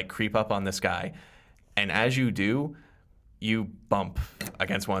go to creep up on this guy, and as you do, you bump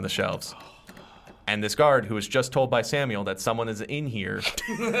against one of the shelves. And this guard, who was just told by Samuel that someone is in here,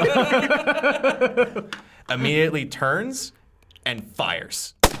 immediately turns and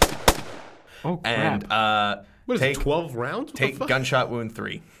fires. Oh crap! And What is it, 12 rounds? What the take fuck? gunshot wound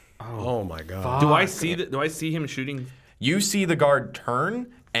 3. Oh my god. Do I see him shooting? You see the guard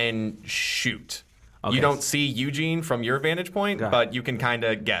turn and shoot. Okay. You don't see Eugene from your vantage point, Got it. but you can kind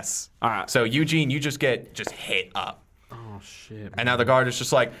of guess. All right. So Eugene, you just get hit up. Oh shit! And now the guard is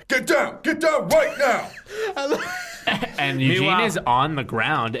just like, get down right now. And Eugene Meanwhile- is on the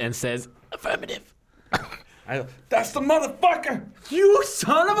ground and says, "Affirmative." That's the motherfucker! You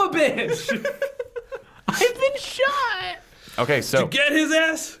son of a bitch! I've been shot. Okay, so Get his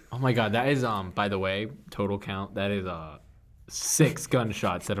ass! Oh my god, that is by the way, total count. That is 6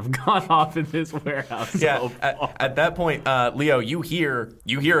 gunshots that have gone off in this warehouse. yeah, so far. at that point, Leo, you hear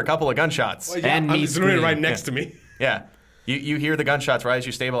a couple of gunshots. And me It's literally right scream. next to me. Yeah. You hear the gunshots right as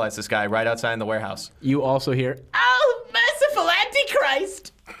you stabilize this guy right outside in the warehouse. You also hear, "Oh, merciful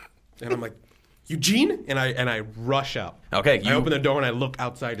Antichrist!" And I'm like, Eugene, and I rush out. Okay, I open the door and I look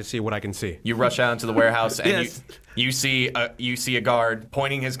outside to see what I can see. You rush out into the warehouse and Yes. you see a guard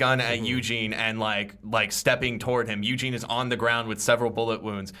pointing his gun at Eugene and like stepping toward him. Eugene is on the ground with several bullet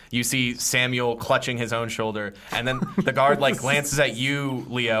wounds. You see Samuel clutching his own shoulder, and then the guard like glances at you,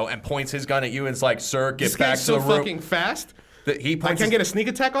 Leo, and points his gun at you and is like, "Sir, get This back guy's to the so room." fucking fast. He I points. can't get a sneak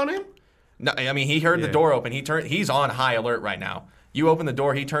attack on him. No, I mean he heard the door open. He's on high alert right now. You open the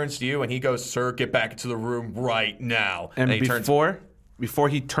door. He turns to you and he goes, "Sir, get back into the room right now." And he turns. before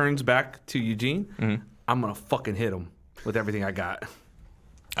he turns back to Eugene, Mm-hmm. I'm gonna fucking hit him with everything I got.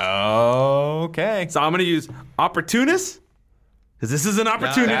 Okay. So I'm gonna use opportunist, because this is an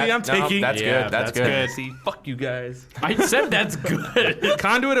opportunity I'm taking. That's Yeah, good. That's that's good. See, fuck you guys. I said that's good.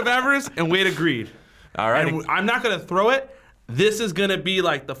 Conduit of avarice and weight of greed. All right. And I'm not gonna throw it. This is gonna be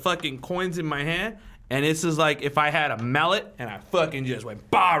like the fucking coins in my hand. And this is like if I had a mallet and I fucking just went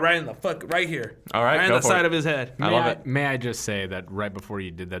right in the right here. All right, Right go on the for side it. of his head. I love it. May I just say that right before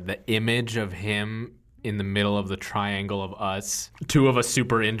you did that, the image of him in the middle of the triangle of us, two of us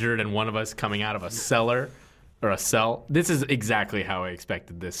super injured and one of us coming out of a cellar or a cell. This is exactly how I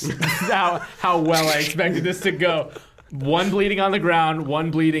expected this. how well I expected this to go. One bleeding on the ground,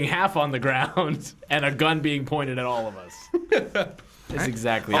 one bleeding half on the ground, and a gun being pointed at all of us. It's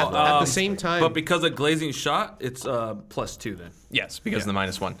exactly how At the same time, But because of glazing shot, it's +2 then. Yes, because of the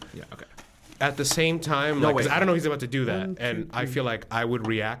 -1. Yeah, okay. at the same time, like, 'cause wait. I don't know he's about to do that, and I feel like I would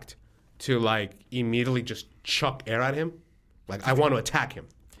react to like immediately just chuck air at him. Like I want to attack him.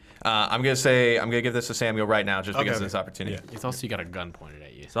 I'm gonna give this to Samuel right now, just because of this opportunity. It's also you got a gun pointed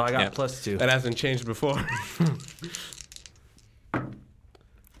at you. So I got Yeah. +2. That hasn't changed before.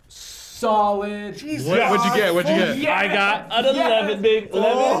 Solid. What'd you get? What'd you get? I got an 11, big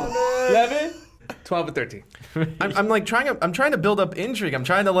 11, 12, and 13. I'm like trying to build up intrigue. I'm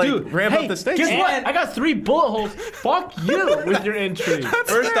trying to like ramp up the stakes. Guess what? I got 3 bullet holes. Fuck you with your entry.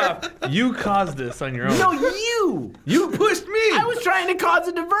 First off, you caused this on your own. No, you. You pushed me. I was trying to cause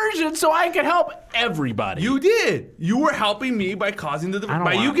a diversion so I could help everybody. You did. You were helping me by causing the don't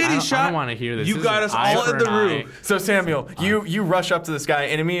by you wanna- getting I shot. don't wanna hear this. You This got is us eye all for in the an room. So Samuel, you rush up to this guy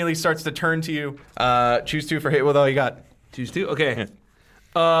and immediately starts to turn to you. Choose 2 for hit with all you got. Choose 2. Okay.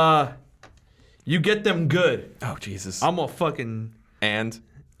 You get them good. Oh Jesus! I'm gonna fucking And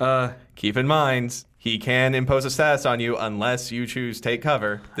keep in mind, he can impose a status on you unless you choose take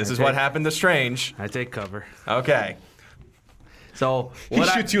cover. This is what happened to Strange. I take cover. Okay. So He what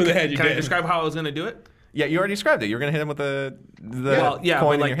shoots you in the head. You Can I dead. describe how I was gonna do it? Yeah, you already described it. You were gonna hit him with the Well, yeah,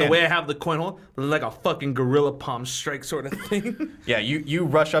 coin but like in the your hand. way I have the coin hold, like a fucking gorilla palm strike sort of thing. Yeah, you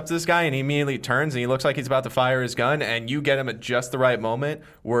rush up to this guy and he immediately turns and he looks like he's about to fire his gun and you get him at just the right moment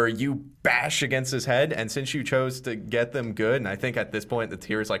where you bash against his head, and since you chose to get them good, and I think at this point the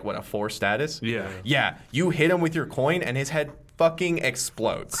tier is like what, a 4 status? Yeah. Yeah, you hit him with your coin and his head fucking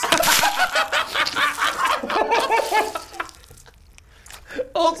explodes.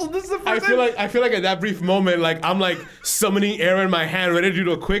 Also, this is the I feel like at that brief moment, like I'm like summoning air in my hand, ready to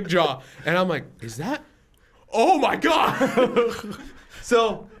do a quick draw, and I'm like, is that? Oh my god!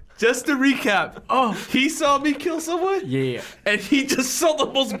 So, just to recap, he saw me kill someone, Yeah. and he just saw the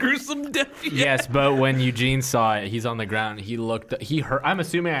most gruesome death yet. Yes, but when Eugene saw it, he's on the ground. He looked. He heard. I'm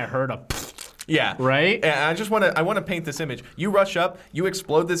assuming I heard a. Yeah. Right? And I want to paint this image. You rush up, you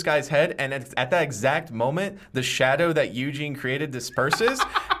explode this guy's head, and at that exact moment, the shadow that Eugene created disperses,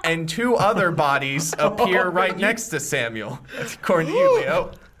 and 2 other bodies appear right next to Samuel. That's according to you,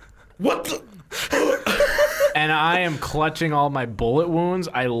 Leo. What? The? And I am clutching all my bullet wounds.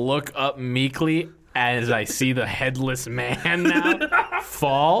 I look up meekly as I see the headless man now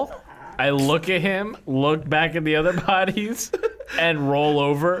fall. I look at him, look back at the other bodies, and roll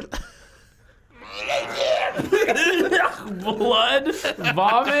over. Blood,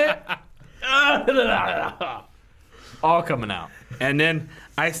 vomit, all coming out. And then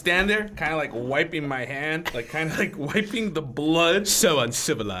I stand there, kind of like wiping my hand, like kind of like wiping the blood. So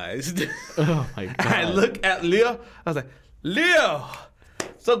uncivilized. Oh my god! I look at Leo. I was like, Leo,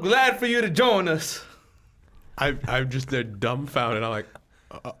 so glad for you to join us. I'm just there dumbfounded. I'm like,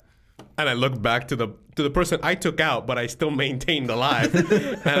 and I look back to the person I took out, but I still maintained alive.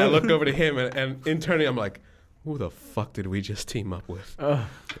 And I look over to him, and internally I'm like, who the fuck did we just team up with?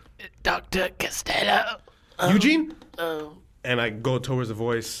 Dr. Costello. Eugene? And I go towards the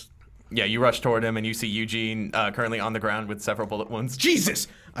voice. Yeah, you rush toward him, and you see Eugene currently on the ground with several bullet wounds. Jesus!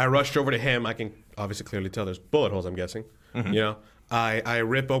 I rushed over to him. I can obviously clearly tell there's bullet holes, I'm guessing. You know, I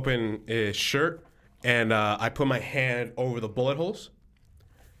rip open his shirt, and I put my hand over the bullet holes,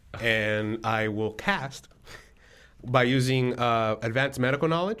 and I will cast by using advanced medical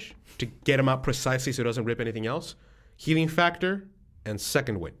knowledge to get him out precisely so it doesn't rip anything else. Healing factor and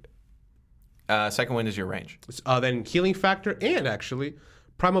second wind. Second wind is your range. Then healing factor and actually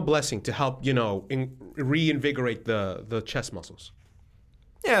primal blessing to help, reinvigorate the chest muscles.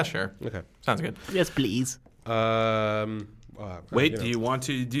 Yeah, sure. Okay. Sounds good. Yes, please. Wait, do you want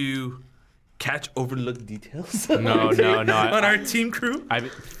to do catch overlooked details? No. on our team crew?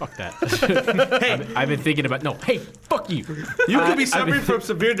 Fuck that. I've been thinking about. No, hey, fuck you. You could be suffering from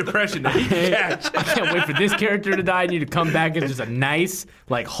severe depression that he can catch. I can't wait for this character to die. I need to come back as just a nice,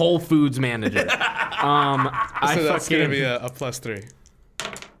 like, Whole Foods manager. So that's going to be a +3.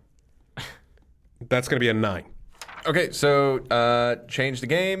 That's going to be a 9. Okay, so change the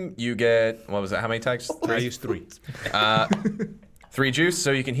game. You get, what was it? How many attacks? I used 3. 3 juice,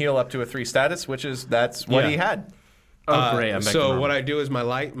 so you can heal up to a 3 status, that's what he had. Oh, great. I'm back to So normal. what I do is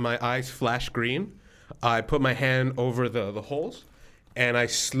my eyes flash green. I put my hand over the holes, and I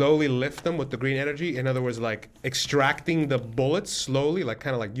slowly lift them with the green energy. In other words, like extracting the bullets slowly, like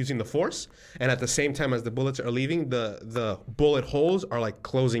kind of like using the force. And at the same time as the bullets are leaving, the bullet holes are like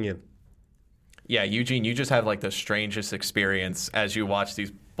closing in. Yeah, Eugene, you just have like the strangest experience as you watch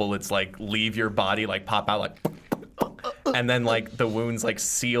these bullets like leave your body, like pop out, like, and then like the wounds like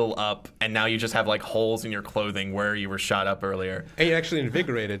seal up, and now you just have like holes in your clothing where you were shot up earlier. And you're actually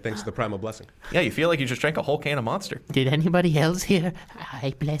invigorated thanks to the primal blessing. Yeah, you feel like you just drank a whole can of Monster. Did anybody else hear?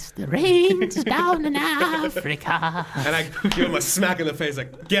 I bless the rains down in Africa. And I give him a smack in the face,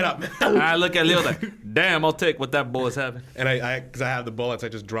 like, get up, man. I look at Leo like, damn, I'll take what that boy's having. And because I have the bullets, I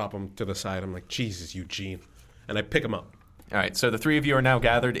just drop them to the side. I'm like, Jesus, Eugene. And I pick them up. All right, so the 3 of you are now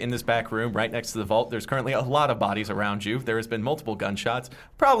gathered in this back room right next to the vault. There's currently a lot of bodies around you. There has been multiple gunshots.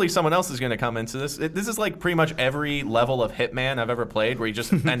 Probably someone else is going to come into this. This is like pretty much every level of Hitman I've ever played, where you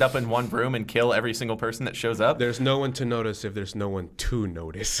just end up in one room and kill every single person that shows up. There's no one to notice if there's no one to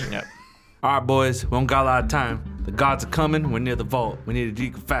notice. Yep. All right, boys, we don't got a lot of time. The gods are coming. We're near the vault. We need to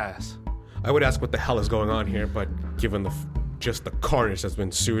decode fast. I would ask what the hell is going on here, but given just the carnage that's been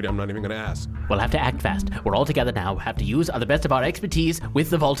ensued, I'm not even going to ask. We'll have to act fast. We're all together now. We have to use the best of our expertise with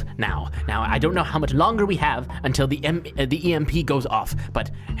the vault now. Now, I don't know how much longer we have until the EMP goes off,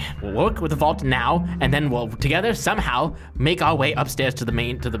 but we'll work with the vault now, and then we'll together somehow make our way upstairs to the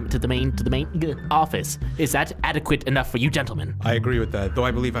main office. Is that adequate enough for you, gentlemen? I agree with that, though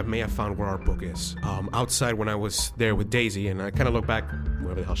I believe I may have found where our book is. Outside when I was there with Daisy, and I kind of look back,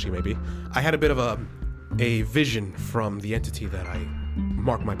 wherever the hell she may be, I had a bit of a vision from the entity that I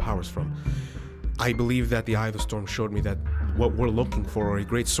mark my powers from. I believe that the Eye of the Storm showed me that what we're looking for, a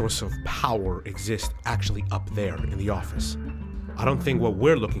great source of power, exists actually up there in the office. I don't think what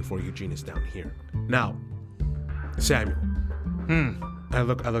we're looking for, Eugene, is down here. Now, Samuel. I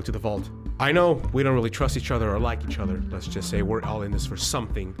look to the vault. I know we don't really trust each other or like each other. Let's just say we're all in this for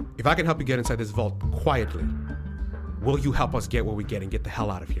something. If I can help you get inside this vault quietly, will you help us get what we get and get the hell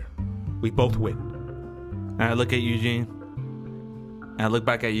out of here? We both win. And I look at Eugene. And I look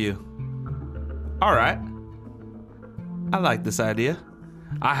back at you. All right. I like this idea.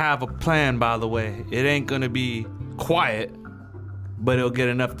 I have a plan, by the way. It ain't gonna be quiet, but it'll get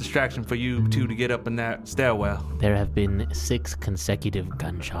enough distraction for you two to get up in that stairwell. There have been 6 consecutive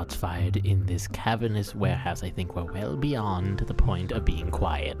gunshots fired in this cavernous warehouse. I think we're well beyond the point of being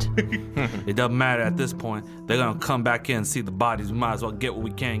quiet. It doesn't matter at this point. They're gonna come back in and see the bodies. We might as well get what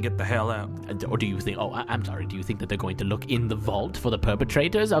we can and get the hell out. Or do you think, I'm sorry, do you think that they're going to look in the vault for the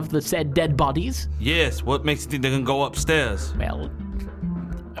perpetrators of the said dead bodies? Yes, what makes you think they're gonna go upstairs? Well,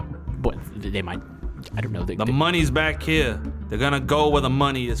 they might, I don't know. The money's back here. They're gonna go where the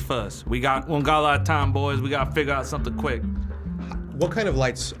money is first. We don't got a lot of time, boys. We gotta figure out something quick. What kind of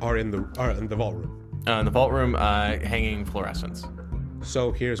lights are in the vault room? In the vault room, hanging fluorescents.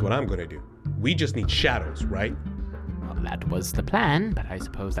 So here's what I'm gonna do. We just need shadows, right? Well, that was the plan, but I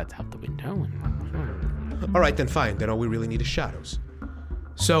suppose that's out the window. All right, then fine. Then all we really need is shadows.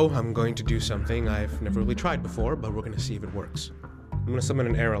 So I'm going to do something I've never really tried before, but we're gonna see if it works. I'm gonna summon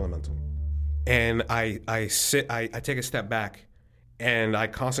an air elemental. And I take a step back, and I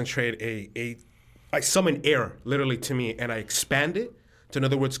concentrate I summon air literally to me, and I expand it to, in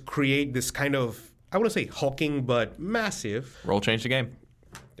other words, create this kind of, I wouldn't say hulking, but massive. Roll change the game.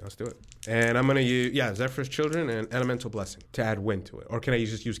 Let's do it. And I'm gonna use Zephyr's Children and Elemental Blessing to add wind to it, or can I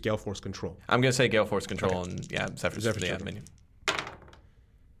just use Gale Force Control? I'm gonna say Gale Force Control and Zephyr's Children. menu.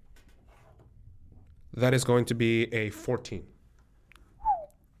 That is going to be a 14.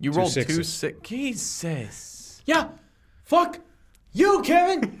 You rolled 2 sixes. 6. Jesus. Yeah. Fuck you,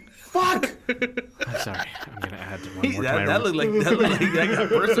 Kevin. Fuck. I'm sorry. I'm gonna add one more to my. That looked like that got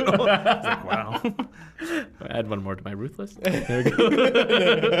personal. Like, wow. Add one more to my ruthless. There we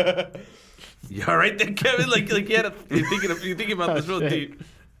go. You all right there, Kevin? You're thinking about this real deep.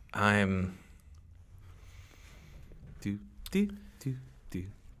 I'm. Do.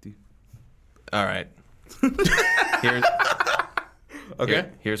 All right.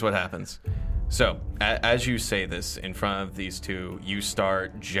 Here's what happens. So, as you say this in front of these two, you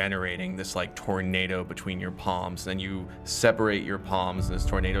start generating this like tornado between your palms. Then you separate your palms, and this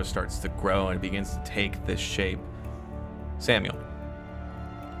tornado starts to grow and it begins to take this shape. Samuel,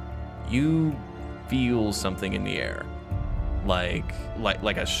 you feel something in the air, like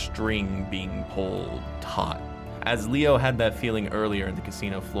a string being pulled taut. As Leo had that feeling earlier in the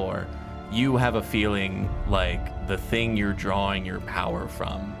casino floor, you have a feeling like the thing you're drawing your power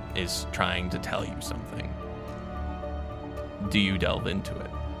from is trying to tell you something. Do you delve into it?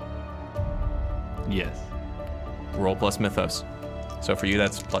 Yes. Roll plus mythos. So for you,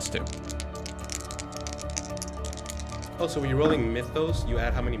 that's +2. Oh, so when you're rolling mythos, you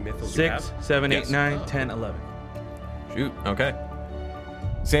add how many mythos you have? 6, 7, 8, Yes. 9, Oh. 10, 11. Shoot, okay.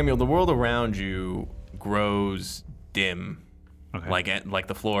 Samuel, the world around you grows dim. Okay. Like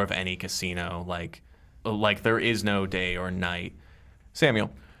the floor of any casino, like there is no day or night. Samuel,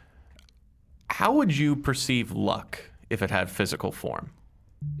 how would you perceive luck if it had physical form?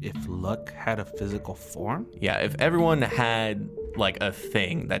 If luck had a physical form? Yeah, if everyone had like a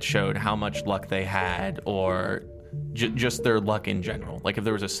thing that showed how much luck they had, or just their luck in general, like if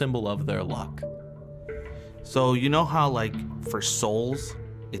there was a symbol of their luck. So you know how like for souls,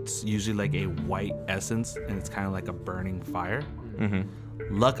 it's usually like a white essence and it's kind of like a burning fire?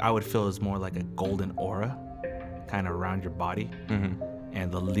 Mm-hmm. Luck, I would feel, is more like a golden aura kind of around your body. Mm-hmm.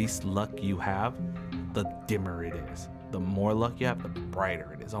 And the least luck you have, the dimmer it is. The more luck you have, the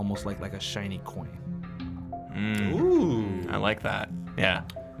brighter it is. Almost like a shiny coin. Ooh. I like that. Yeah,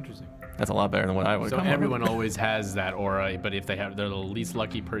 Interesting. that's a lot better than what I would So come up everyone always has that aura, but if they're the least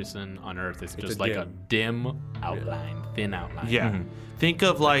lucky person on Earth, it's just like a dim outline, thin outline. Yeah. Think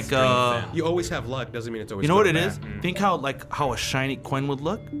of like thin. You always have luck. Doesn't mean it's always you know what good it or is? bad. Think how a shiny coin would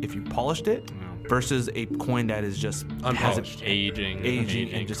look if you polished it versus a coin that is just Unpolished. has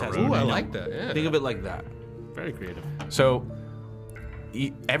Aging and just has Ooh, I no- like that. Yeah. Think of it like that. Very creative. So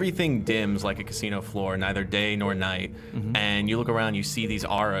everything dims like a casino floor, neither day nor night. And you look around, you see these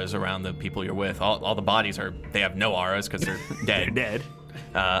auras around the people you're with. All the bodies they have no auras because they're dead. Dead.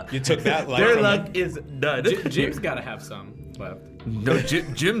 You took that like Their from luck is done. Jim's got to have some left. No,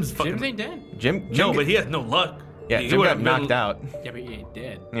 Jim's fucking. Jim ain't dead. Jim No, but he has no luck. yeah, He Jim would got have knocked out. Yeah, but he ain't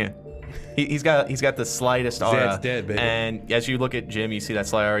dead. Yeah. He's got the slightest aura. Zed's dead, baby. And as you look at Jim, you see that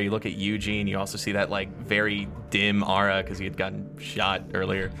slight aura. You look at Eugene, you also see that like very dim aura because he had gotten shot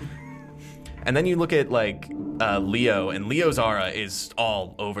earlier. And then you look at like Leo, and Leo's aura is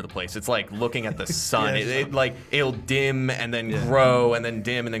all over the place. It's like looking at the sun. It'll dim and then grow and then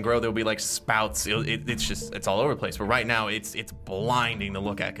dim and then grow. There'll be like spouts. It's all over the place. But right now, it's blinding to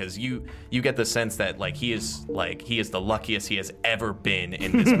look at because you get the sense that like he is the luckiest he has ever been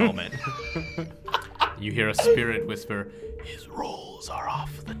in this moment. You hear a spirit whisper, "His rolls are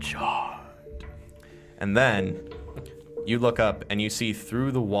off the chart." And then you look up and you see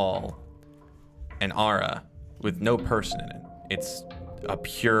through the wall an aura with no person in it. It's a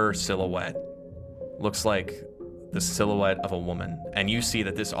pure silhouette. Looks like the silhouette of a woman. And you see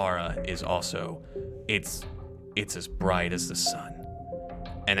that this aura is also, it's as bright as the sun.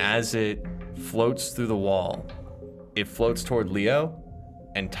 And as it floats through the wall, it floats toward Leo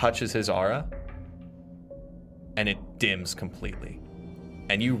and touches his aura, and it dims completely.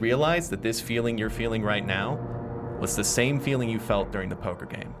 And you realize that this feeling you're feeling right now was the same feeling you felt during the poker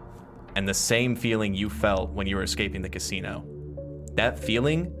game. And the same feeling you felt when you were escaping the casino. That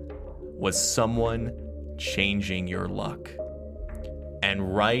feeling was someone changing your luck.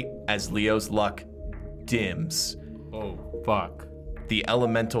 And right as Leo's luck dims, Oh, fuck. the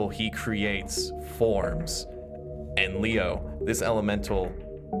elemental he creates forms. And Leo, this elemental,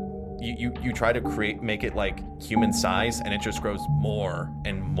 you try to make it like human size, and it just grows more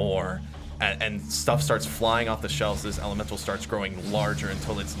and more. And stuff starts flying off the shelves. This elemental starts growing larger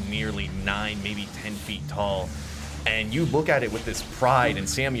until it's nearly 9, maybe 10 feet tall. And you look at it with this pride, and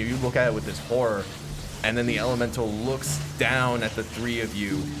Samuel, you look at it with this horror. And then the elemental looks down at the three of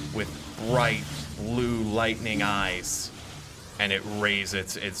you with bright blue lightning eyes. And it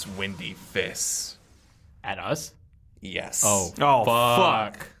raises its windy fists. At us? Yes. Oh,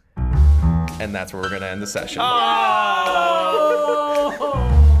 fuck. And that's where we're going to end the session.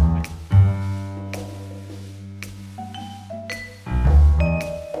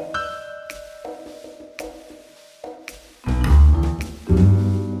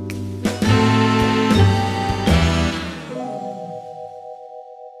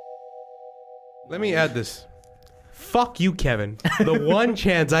 Let me add this. Fuck you, Kevin. The one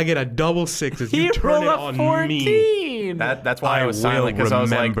chance I get a double six is you turn it on me. That's why I was silent, because I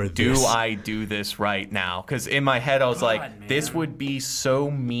was like, do I do this right now? Because in my head, I was like, this would be so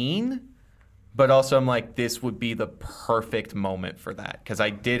mean. But also, I'm like, this would be the perfect moment for that. Because I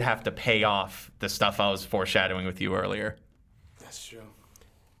did have to pay off the stuff I was foreshadowing with you earlier.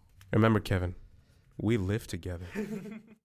 Remember, Kevin, we live together.